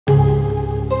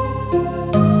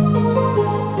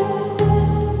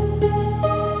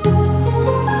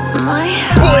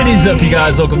What is up, you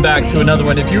guys? Welcome back to another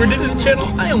one. If you were new to the channel,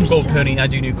 I am Gold Pony. I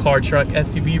do new car, truck,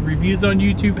 SUV reviews on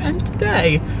YouTube, and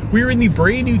today we're in the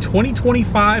brand new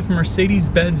 2025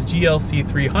 Mercedes-Benz GLC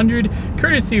 300,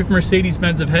 courtesy of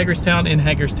Mercedes-Benz of Hagerstown in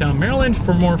Hagerstown, Maryland.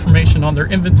 For more information on their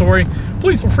inventory,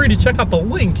 please feel free to check out the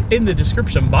link in the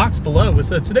description box below.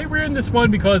 So today we're in this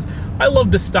one because I love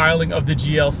the styling of the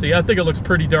GLC. I think it looks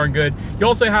pretty darn good. You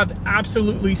also have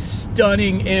absolutely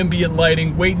stunning ambient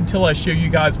lighting. Wait until I show you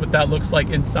guys what that looks like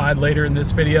inside later in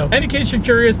this video. And in case you're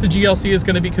curious, the GLC is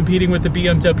going to be competing with the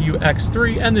BMW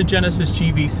X3 and the Genesis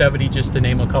GV70, just to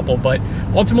name a couple. But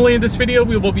ultimately in this video,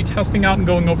 we will be testing out and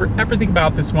going over everything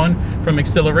about this one, from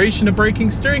acceleration to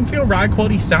braking, steering feel, ride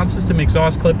quality, sound system,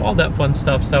 exhaust clip, all that fun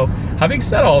stuff. So having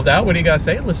said all of that, what do you guys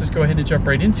say? Let's just go ahead and jump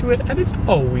right into it. And as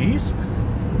always,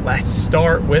 let's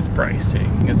start with pricing.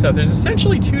 So there's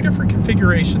essentially two different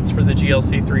configurations for the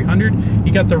GLC 300.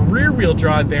 You got the rear wheel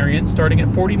drive variant starting at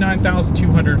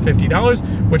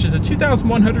 $49,250, which is a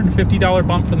 $2,150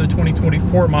 bump from the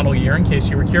 2024 model year, in case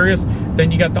you were curious.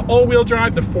 Then you got the all-wheel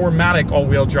drive, the 4MATIC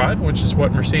all-wheel drive, which is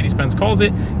what Mercedes-Benz calls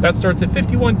it. That starts at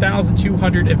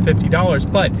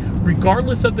 $51,250. But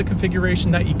regardless of the configuration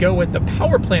that you go with, the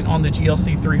power plant on the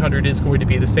GLC 300 is going to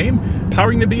be the same.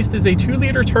 Powering the beast is a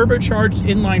 2-liter turbocharged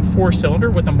inline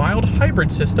 4-cylinder with a mild hybrid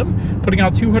system, putting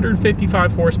out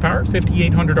 255 horsepower,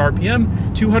 5,800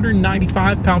 RPM,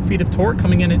 295 pound-feet of torque,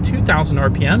 coming in at 2,000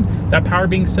 RPM. That power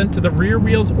being sent to the rear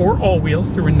wheels or all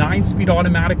wheels through a 9-speed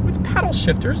automatic with paddle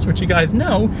shifters, which you guys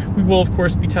know we will of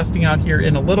course be testing out here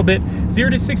in a little bit.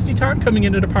 0 to 60 time coming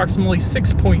in at approximately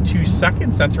 6.2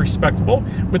 seconds. That's respectable,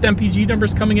 with MPG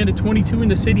numbers coming in at 22 in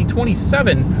the city,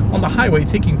 27 on the highway,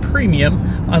 taking premium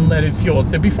unleaded fuel.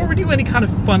 So before we do any kind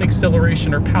of fun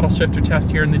acceleration or paddle shifter test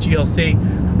here in the GLC,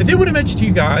 I did want to mention to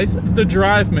you guys the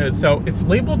drive mode. So it's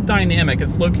labeled dynamic.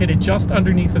 It's located just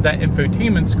underneath of that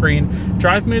infotainment screen.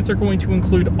 Drive modes are going to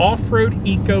include off-road,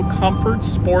 eco, comfort,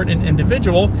 sport, and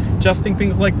individual, adjusting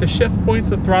things like the shift points,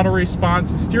 the throttle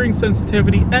response, the steering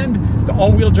sensitivity, and the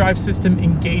all-wheel drive system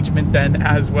engagement then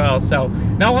as well. So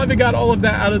now having got all of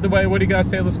that out of the way, what do you guys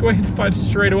say? Let's go ahead and find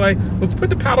straight away. Let's put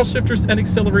the paddle shifters and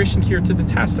acceleration here to the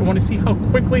test. I want to see how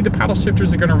quickly the paddle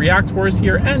shifters are going to react for us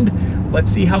here, and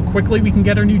let's see how quickly we can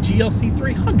get our new GLC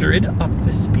 300 up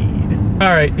to speed. All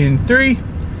right, in 3,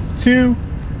 2,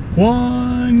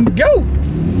 1, go!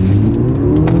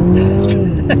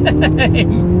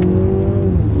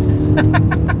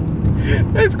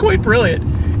 That's quite brilliant.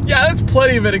 Yeah, that's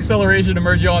plenty of an acceleration to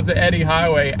merge you onto any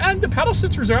highway. And the paddle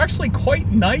shifters are actually quite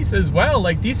nice as well,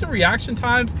 like decent reaction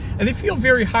times, and they feel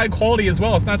very high quality as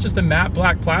well. It's not just a matte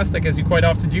black plastic, as you quite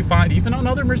often do find, even on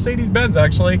other Mercedes-Benz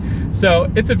actually.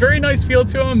 So it's a very nice feel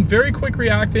to them, very quick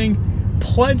reacting,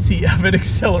 plenty of an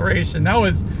acceleration. That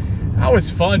was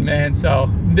fun, man. So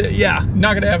yeah,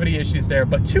 not gonna have any issues there.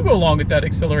 But to go along with that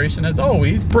acceleration, as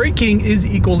always, braking is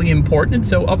equally important.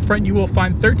 So up front you will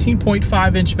find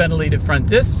 13.5-inch ventilated front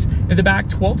discs, in the back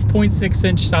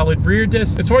 12.6-inch solid rear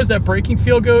discs. As far as that braking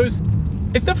feel goes,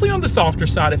 it's definitely on the softer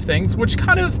side of things, which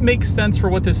kind of makes sense for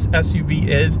what this SUV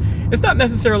is. It's not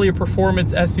necessarily a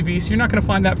performance SUV, so you're not going to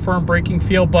find that firm braking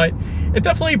feel, but it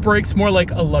definitely brakes more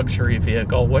like a luxury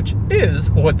vehicle, which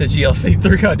is what the GLC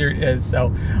 300 is.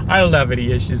 So I don't have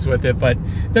any issues with it. But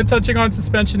then touching on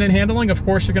suspension and handling, of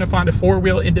course, you're going to find a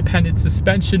 4-wheel independent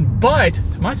suspension, but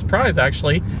to my surprise,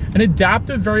 actually, an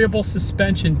adaptive variable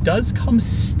suspension does come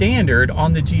standard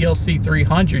on the GLC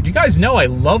 300. You guys know I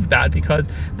love that, because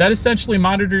that essentially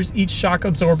monitors each shock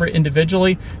absorber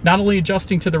individually, not only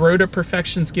adjusting to the road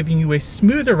imperfections, giving you a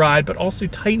smoother ride, but also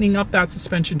tightening up that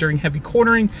suspension during heavy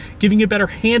cornering, giving you better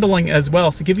handling as well.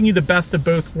 So giving you the best of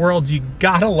both worlds. You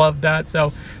gotta love that.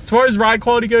 So as far as ride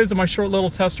quality goes, in my short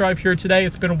little test drive here today,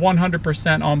 it's been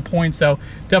 100% on point. So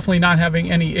definitely not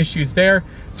having any issues there.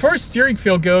 As far as steering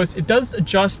feel goes, it does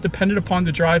adjust dependent upon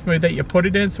the drive mode that you put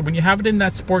it in. So when you have it in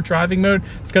that sport driving mode,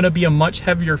 it's going to be a much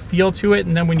heavier feel to it.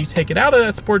 And then when you take it out of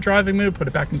that sport driving mode, put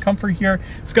it back in comfort here,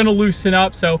 it's going to loosen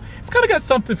up. So it's kind of got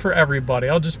something for everybody.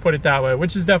 I'll just put it that way,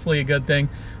 which is definitely a good thing.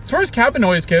 As far as cabin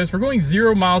noise goes, we're going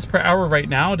 0 miles per hour right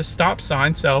now at a stop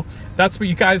sign. So that's what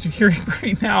you guys are hearing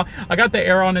right now. I got the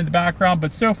air on in the background,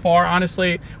 but so far,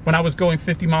 honestly, when I was going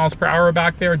 50 miles per hour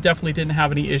back there, definitely didn't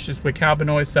have any issues with cabin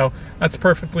noise. So that's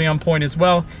perfectly on point as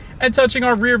well. And touching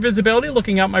on rear visibility,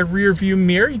 looking out my rear view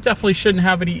mirror, you definitely shouldn't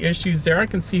have any issues there. I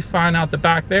can see fine out the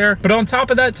back there. But on top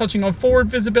of that, touching on forward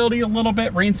visibility a little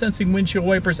bit, rain sensing windshield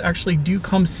wipers actually do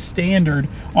come standard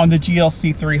on the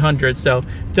GLC 300. So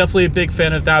definitely a big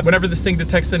fan of that. Whenever this thing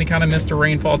detects any kind of mist or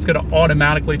rainfall, it's going to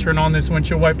automatically turn on those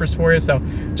windshield wipers for you. So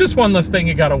just one less thing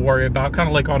you got to worry about, kind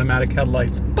of like automatic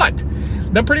headlights. But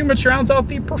that pretty much rounds out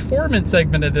the performance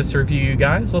segment of this review, you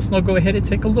guys. Let's now go ahead and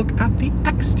take a look at the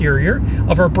exterior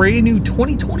of our brand new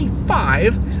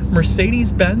 2025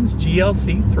 Mercedes-Benz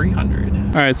GLC 300.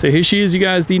 All right, so here she is, you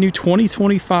guys, the new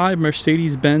 2025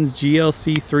 Mercedes-Benz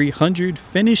GLC 300,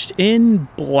 finished in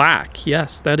black.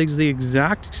 Yes, that is the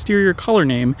exact exterior color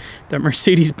name that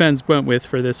Mercedes-Benz went with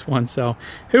for this one. So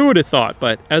who would have thought?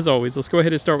 But as always, let's go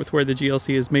ahead and start with where the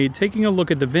GLC is made. Taking a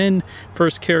look at the VIN,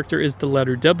 first character is the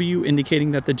letter W,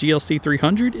 indicating that the GLC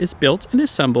 300 is built and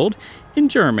assembled in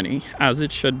Germany, as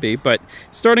it should be. But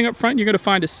starting up front, you're going to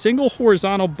find a single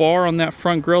horizontal bar on that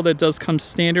front grille that does come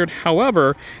standard.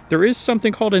 However, there is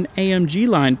something called an AMG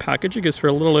line package. It goes for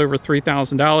a little over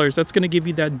 $3,000. That's going to give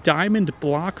you that diamond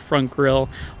block front grille,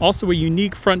 also a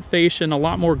unique front face and a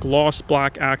lot more gloss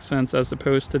black accents as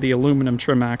opposed to the aluminum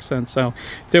trim accents. So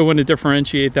do want to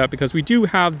differentiate that because we do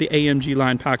have the AMG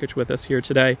line package with us here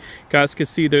today. Guys can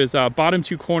see those bottom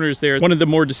two corners there. One of the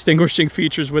more distinguishing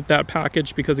features with that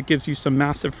package, because it gives you some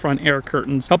massive front air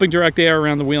curtains, helping direct air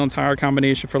around the wheel and tire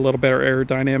combination for a little better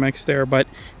aerodynamics there. But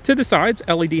to the sides,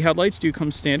 LED headlights do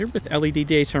come standard with LED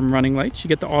daytime running lights. You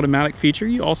get the automatic feature.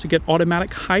 You also get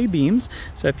automatic high beams.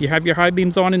 So if you have your high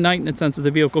beams on at night and it senses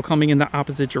a vehicle coming in the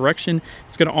opposite direction,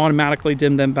 it's going to automatically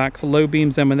dim them back to low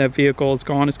beams. And when that vehicle is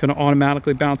gone, it's going to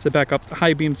automatically bounce it back up to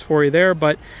high beams for you there.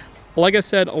 But like I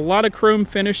said, a lot of chrome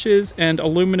finishes and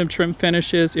aluminum trim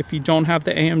finishes if you don't have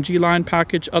the AMG line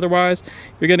package. Otherwise,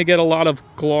 you're going to get a lot of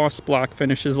gloss black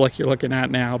finishes like you're looking at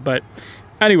now. But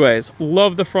anyways,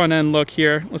 love the front end look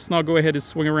here. Let's now go ahead and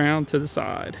swing around to the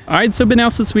side. All right, so now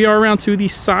since we are around to the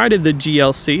side of the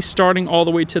GLC, starting all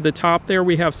the way to the top there,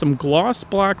 we have some gloss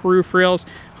black roof rails.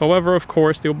 However, of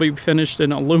course, they'll be finished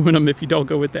in aluminum if you don't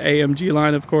go with the AMG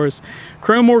line, of course.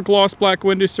 Chrome or gloss black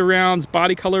window surrounds,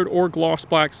 body colored or gloss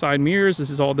black side mirrors.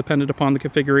 This is all dependent upon the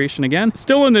configuration again.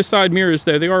 Still in the side mirrors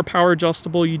though, they are power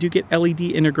adjustable. You do get LED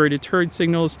integrated turn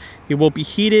signals. They will be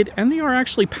heated and they are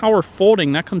actually power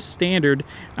folding. That comes standard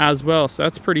as well. So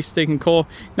that's pretty stinking cool.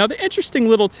 Now the interesting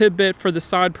little tidbit for the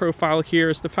side profile here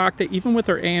is the fact that even with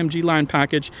our AMG line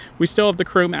package, we still have the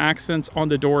chrome accents on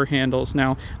the door handles.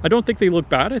 Now, I don't think they look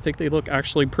bad. I think they look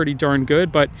actually pretty darn good,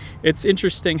 but it's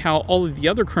interesting how all of the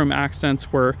other chrome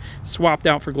accents were swapped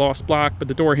out for gloss black, but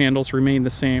the door handles remain the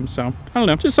same. So I don't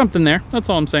know, just something there. That's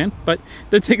all I'm saying. But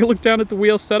then take a look down at the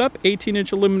wheel setup.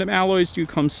 18-inch aluminum alloys do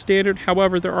come standard.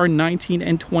 However, there are 19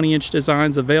 and 20-inch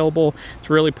designs available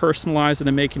to really personalize it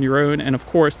and make it your own. And of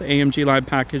course, the AMG line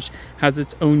package has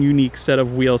its own unique set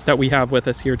of wheels that we have with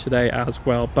us here today as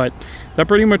well. But that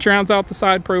pretty much rounds out the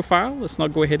side profile. Let's now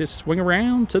go ahead and swing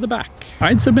around to the back. All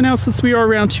right, so now since we are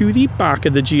around to the back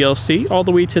of the GLC, all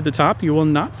the way to the top, you will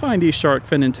not find a shark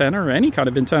fin antenna or any kind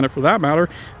of antenna for that matter.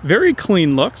 Very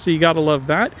clean look, so you gotta love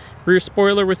that. Rear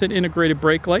spoiler with an integrated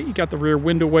brake light. You got the rear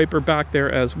window wiper back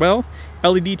there as well.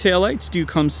 LED taillights do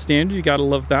come standard. You gotta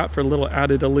love that for a little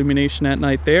added illumination at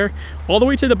night there. All the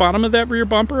way to the bottom of that rear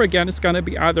bumper, again, it's gonna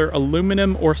be either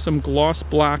aluminum or some gloss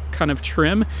black kind of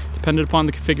trim, depending upon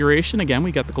the configuration. Again,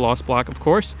 we got the gloss black, of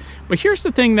course. But here's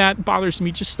the thing that bothers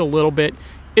me just a little bit.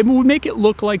 It would make it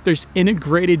look like there's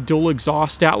integrated dual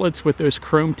exhaust outlets with those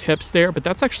chrome tips there, but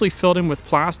that's actually filled in with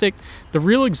plastic. The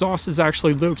real exhaust is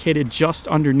actually located just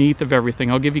underneath of everything.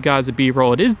 I'll give you guys a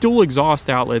B-roll. It is dual exhaust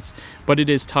outlets, but it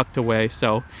is tucked away,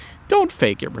 so don't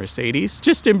fake it, Mercedes.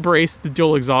 Just embrace the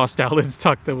dual exhaust outlets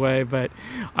tucked away. But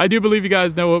I do believe you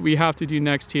guys know what we have to do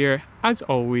next here. As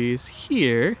always,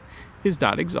 here is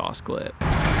that exhaust clip.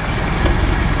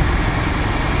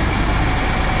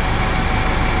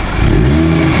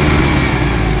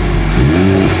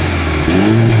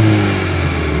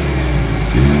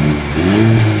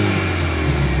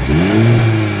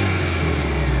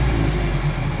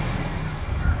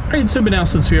 Alright, so now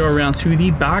since we are around to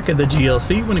the back of the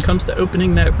GLC, when it comes to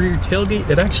opening that rear tailgate,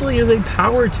 it actually is a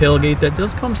power tailgate that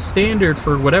does come standard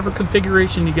for whatever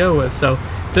configuration you go with. So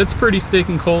That's pretty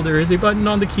stinking cool. There is a button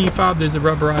on the key fob. There's a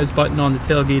rubberized button on the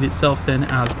tailgate itself then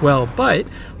as well. But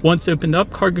once opened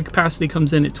up, cargo capacity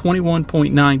comes in at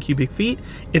 21.9 cubic feet.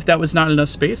 If that was not enough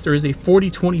space, there is a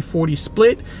 40-20-40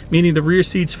 split, meaning the rear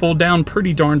seats fold down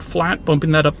pretty darn flat,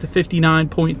 bumping that up to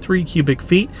 59.3 cubic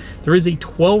feet. There is a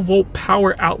 12-volt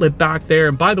power outlet back there.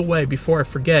 And by the way, before I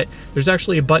forget, there's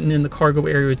actually a button in the cargo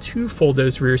area to fold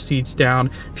those rear seats down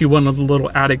if you want a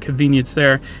little added convenience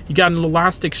there. You got an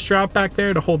elastic strap back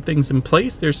there to hold things in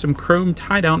place. There's some chrome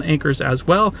tie-down anchors as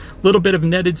well. A little bit of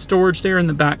netted storage there in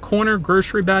the back corner.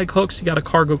 Grocery bag hooks. You got a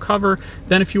cargo cover.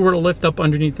 Then if you were to lift up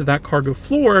underneath of that cargo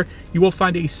floor, you will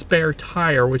find a spare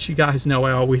tire, which you guys know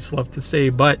I always love to say.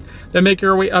 But then make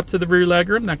your way up to the rear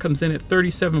legroom. That comes in at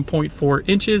 37.4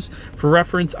 inches. For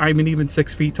reference, I'm an even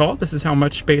 6 feet tall. This is how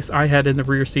much space I had in the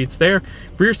rear seats there.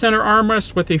 Rear center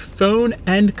armrest with a phone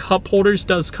and cup holders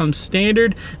does come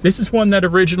standard. This is one that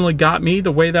originally got me.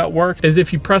 The way that works is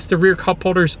if you press the rear cup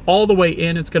holders all the way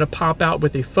in, it's going to pop out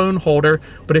with a phone holder.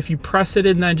 But if you press it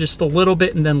in then just a little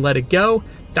bit and then let it go,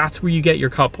 that's where you get your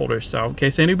cup holders. So in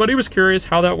case anybody was curious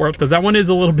how that works, because that one is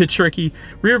a little bit tricky.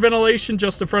 Rear ventilation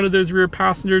just in front of those rear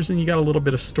passengers, and you got a little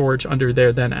bit of storage under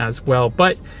there then as well.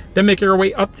 But then make your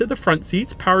way up to the front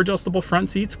seats, power adjustable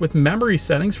front seats with memory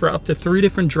settings for up to 3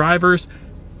 different drivers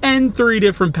and 3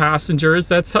 different passengers.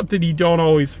 That's something you don't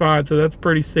always find, so that's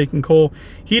pretty stinking cool.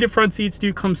 Heated front seats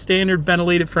do come standard.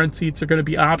 Ventilated front seats are going to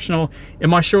be optional.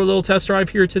 In my short little test drive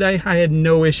here today, I had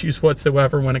no issues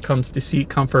whatsoever when it comes to seat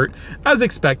comfort, as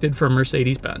expected from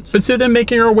Mercedes-Benz. But so then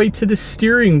making our way to the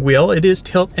steering wheel, it is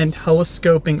tilt and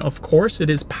telescoping, of course. It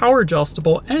is power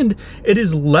adjustable, and it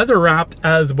is leather wrapped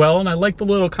as well. And I like the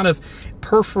little kind of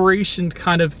perforation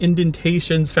kind of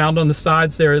indentations found on the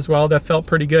sides there as well. That felt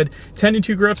pretty good.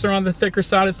 10-2 grips are on the thicker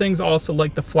side of things. Also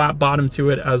like the flat bottom to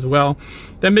it as well.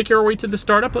 Then make your way to the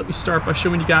startup. Let me start by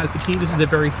showing you guys the key. This is a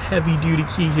very heavy duty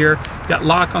key here. Got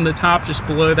lock on the top, just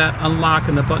below that unlock,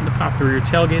 and the button to pop through your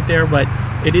tailgate there. But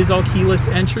it is all keyless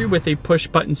entry with a push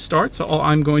button start. So all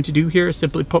I'm going to do here is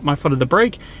simply put my foot on the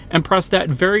brake and press that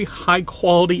very high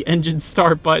quality engine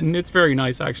start button. It's very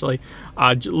nice actually.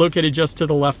 Located just to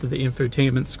the left of the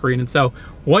infotainment screen. And so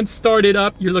once started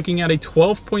up, you're looking at a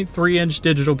 12.3 inch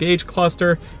digital gauge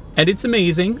cluster, and it's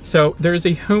amazing. So there's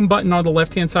a home button on the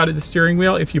left hand side of the steering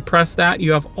wheel. If you press that,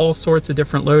 you have all sorts of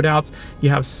different loadouts. You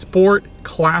have sport,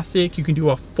 classic, you can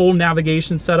do a full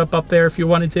navigation setup up there if you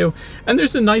wanted to, and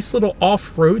there's a nice little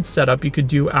off-road setup you could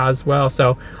do as well.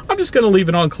 So I'm just going to leave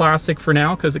it on classic for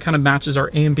now because it kind of matches our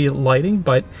ambient lighting,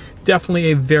 but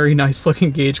definitely a very nice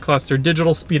looking gauge cluster.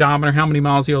 Digital speedometer, how many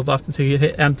miles you have left until you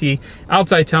hit empty,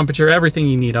 outside temperature, everything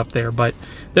you need up there. But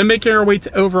then making our way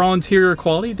to overall interior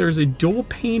quality, there's a dual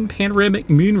pane panoramic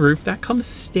moonroof that comes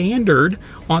standard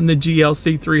on the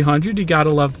GLC 300. You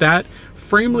gotta love that.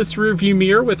 Frameless rear view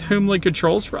mirror with HomeLink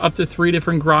controls for up to 3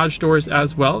 different garage doors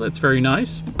as well. That's very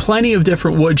nice. Plenty of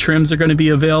different wood trims are going to be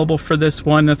available for this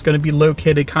one. That's going to be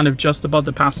located kind of just above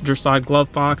the passenger side glove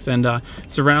box and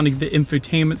surrounding the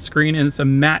infotainment screen, and it's a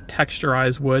matte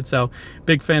texturized wood, so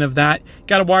big fan of that.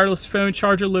 Got a wireless phone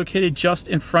charger located just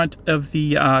in front of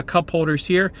the cup holders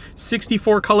here.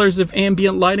 64 colors of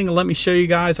ambient lighting, and let me show you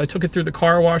guys. I took it through the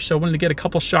car wash, so I wanted to get a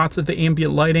couple shots of the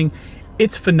ambient lighting.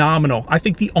 It's phenomenal. I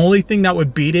think the only thing that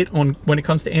would beat it on when it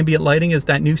comes to ambient lighting is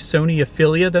that new Sony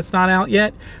Affiliate that's not out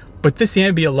yet. But this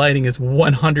ambient lighting is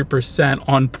 100%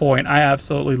 on point. I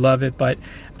absolutely love it. But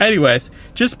anyways,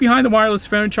 just behind the wireless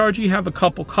phone charger, you have a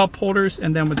couple cup holders,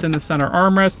 and then within the center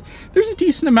armrest, there's a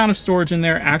decent amount of storage in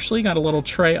there. Actually got a little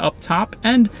tray up top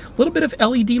and a little bit of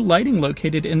LED lighting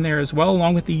located in there as well,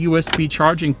 along with the USB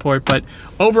charging port. But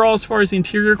overall, as far as the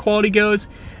interior quality goes,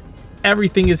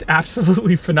 everything is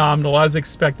absolutely phenomenal as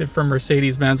expected from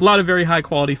Mercedes-Benz. A lot of very high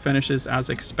quality finishes as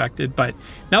expected. But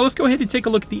now let's go ahead and take a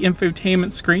look at the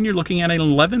infotainment screen. You're looking at an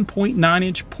 11.9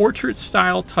 inch portrait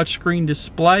style touchscreen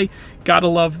display. Gotta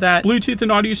love that. Bluetooth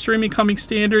and audio streaming coming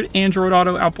standard. Android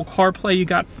Auto, Apple CarPlay. You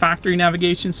got factory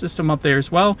navigation system up there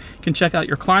as well. You can check out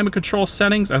your climate control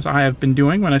settings, as I have been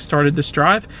doing when I started this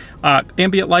drive.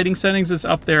 Ambient lighting settings is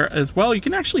up there as well. You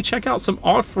can actually check out some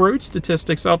off-road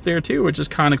statistics up there too, which is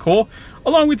kind of cool,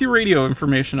 along with your radio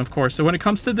information, of course. So when it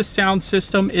comes to the sound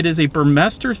system, it is a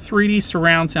Burmester 3D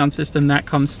surround sound system that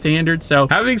comes standard. So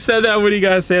having said that, what do you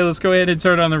guys say? Let's go ahead and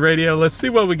turn on the radio. Let's see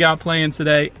what we got playing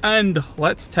today, and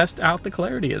let's test out the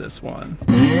clarity of this one.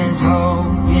 There's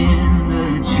hope in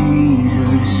the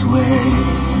Jesus way.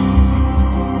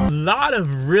 A lot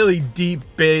of really deep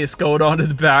bass going on in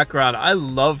the background. I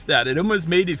love that. It almost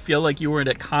made it feel like you were in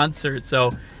a concert.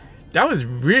 So that was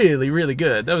really, really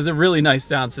good. That was a really nice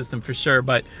sound system for sure.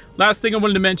 But last thing I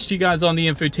wanted to mention to you guys on the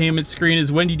infotainment screen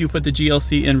is when you do put the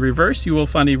GLC in reverse, you will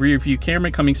find a rear view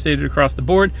camera coming stated across the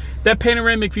board. That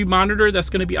panoramic view monitor, that's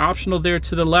going to be optional there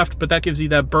to the left, but that gives you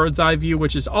that bird's eye view,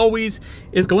 which is always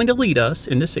going to lead us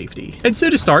into safety. And so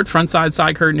to start, front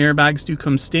side curtain airbags do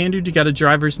come standard. You got a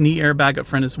driver's knee airbag up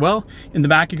front as well. In the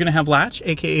back, you're going to have latch,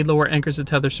 aka lower anchors and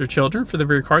tethers for children for the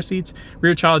rear car seats,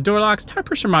 rear child door locks, tire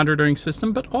pressure monitoring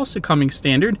system, but also coming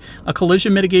standard, a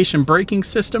collision mitigation braking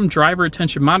system, driver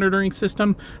attention monitoring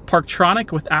system,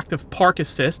 Parktronic with active park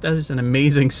assist. That is an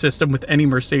amazing system with any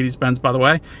Mercedes-Benz, by the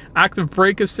way. Active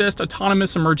brake assist,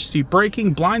 autonomous emergency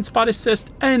braking, blind spot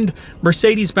assist, and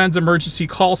Mercedes-Benz emergency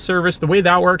call service. The way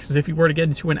that works is if you were to get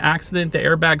into an accident, the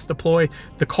airbags deploy,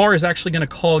 the car is actually going to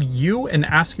call you and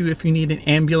ask you if you need an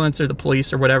ambulance or the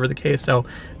police or whatever the case. So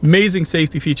amazing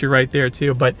safety feature right there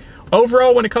too. But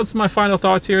overall, when it comes to my final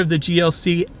thoughts here of the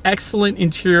GLC, excellent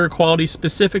interior quality,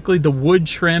 specifically the wood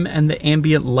trim and the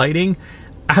ambient lighting.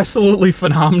 Absolutely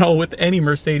phenomenal with any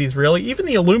Mercedes, really. Even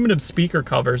the aluminum speaker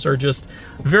covers are just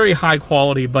very high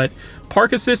quality. But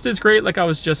park assist is great, like I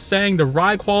was just saying. The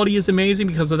ride quality is amazing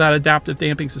because of that adaptive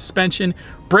damping suspension.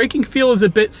 Braking feel is a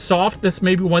bit soft. That's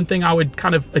maybe one thing I would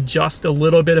kind of adjust a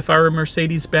little bit if I were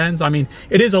Mercedes-Benz. I mean,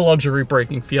 it is a luxury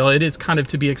braking feel. It is kind of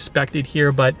to be expected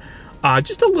here, but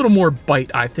just a little more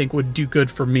bite, I think, would do good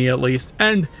for me at least.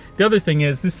 And the other thing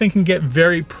is, this thing can get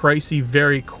very pricey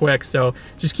very quick, so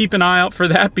just keep an eye out for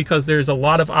that because there's a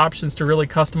lot of options to really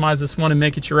customize this one and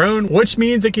make it your own, which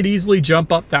means it could easily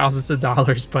jump up thousands of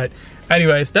dollars. But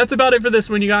anyways, that's about it for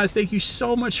this one, you guys. Thank you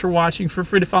so much for watching. Feel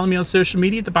free to follow me on social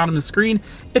media at the bottom of the screen.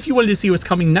 If you wanted to see what's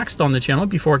coming next on the channel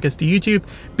before it gets to YouTube,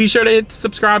 be sure to hit the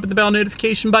subscribe and the bell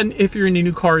notification button if you're into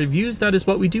new car reviews. That is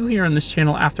what we do here on this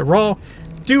channel after all.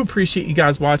 Do appreciate you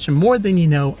guys watching more than you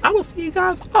know. I will see you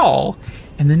guys all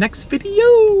in the next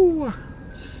video.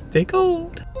 Stay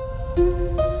gold.